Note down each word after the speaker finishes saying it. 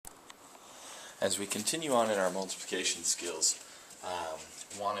As we continue on in our multiplication skills,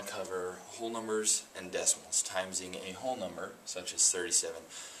 want to cover whole numbers and decimals, timesing a whole number, such as 37,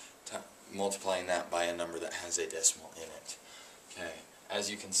 multiplying that by a number that has a decimal in it. Okay,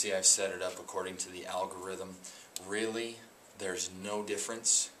 as you can see, I've set it up according to the algorithm. Really, there's no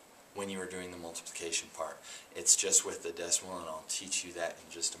difference when you are doing the multiplication part. It's just with the decimal, and I'll teach you that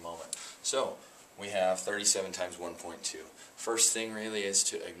in just a moment. So, we have 37 times 1.2. First thing really is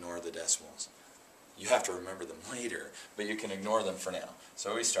to ignore the decimals. You have to remember them later, but you can ignore them for now.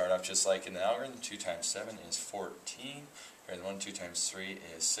 So we start off just like in the algorithm. 2 times 7 is 14. Greater than 1, 2 times 3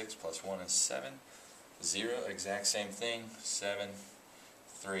 is 6, plus 1 is 7. 0, exact same thing. 7,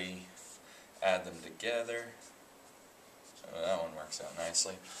 3, add them together. So that one works out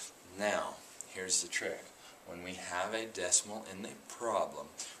nicely. Now, here's the trick. When we have a decimal in the problem,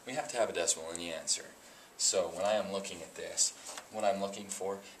 we have to have a decimal in the answer. So when I am looking at this, what I'm looking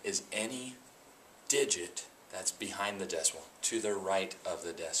for is any digit that's behind the decimal, to the right of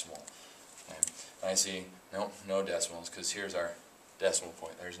the decimal. Okay. I see, nope, no decimals, because here's our decimal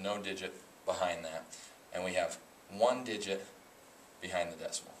point. There's no digit behind that. And we have one digit behind the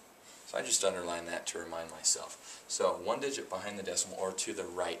decimal. So I just underline that to remind myself. So one digit behind the decimal, or to the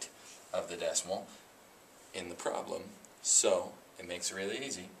right of the decimal in the problem. So it makes it really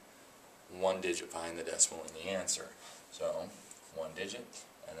easy. One digit behind the decimal in the answer. So one digit,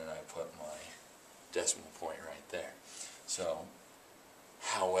 and then I put my decimal point right there. So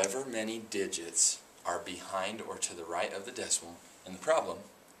however many digits are behind or to the right of the decimal in the problem,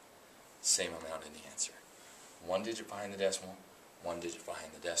 same amount in the answer. One digit behind the decimal, one digit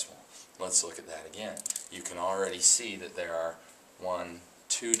behind the decimal. Let's look at that again. You can already see that there are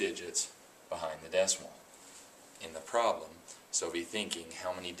 2 digits behind the decimal in the problem. So be thinking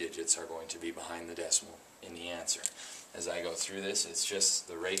how many digits are going to be behind the decimal in the answer. As I go through this, it's just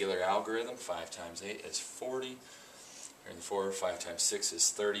the regular algorithm. 5 times 8 is 40. And 4, 5 times 6 is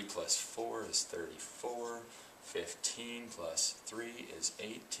 30, plus 4 is 34. 15 plus 3 is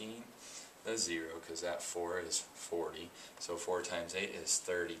 18. The 0, because that 4 is 40. So 4 times 8 is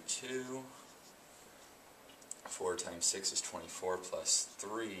 32. 4 times 6 is 24, plus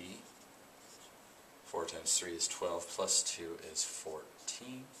 3. 4 times 3 is 12, plus 2 is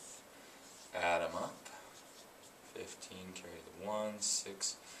 14. Add them up. 15, carry the 1,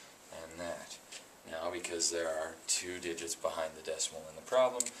 6, and that. Now, because there are 2 digits behind the decimal in the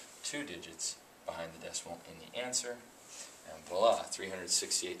problem, 2 digits behind the decimal in the answer, and voila,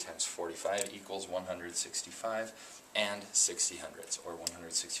 368 times 45 equals 165 and 60 hundredths, or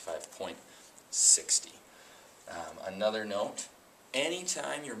 165.60. Another note,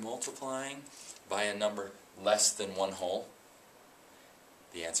 anytime you're multiplying by a number less than 1 whole,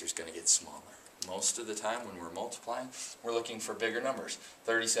 the answer is going to get smaller. Most of the time when we're multiplying, we're looking for bigger numbers.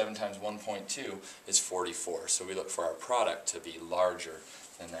 37 times 1.2 is 44, so we look for our product to be larger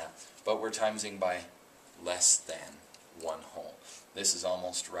than that. But we're timesing by less than 1 whole. This is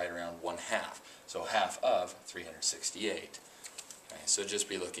almost right around 1/2, so half of 368. Okay, so just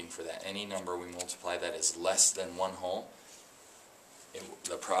be looking for that. Any number we multiply that is less than 1 whole,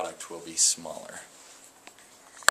 the product will be smaller.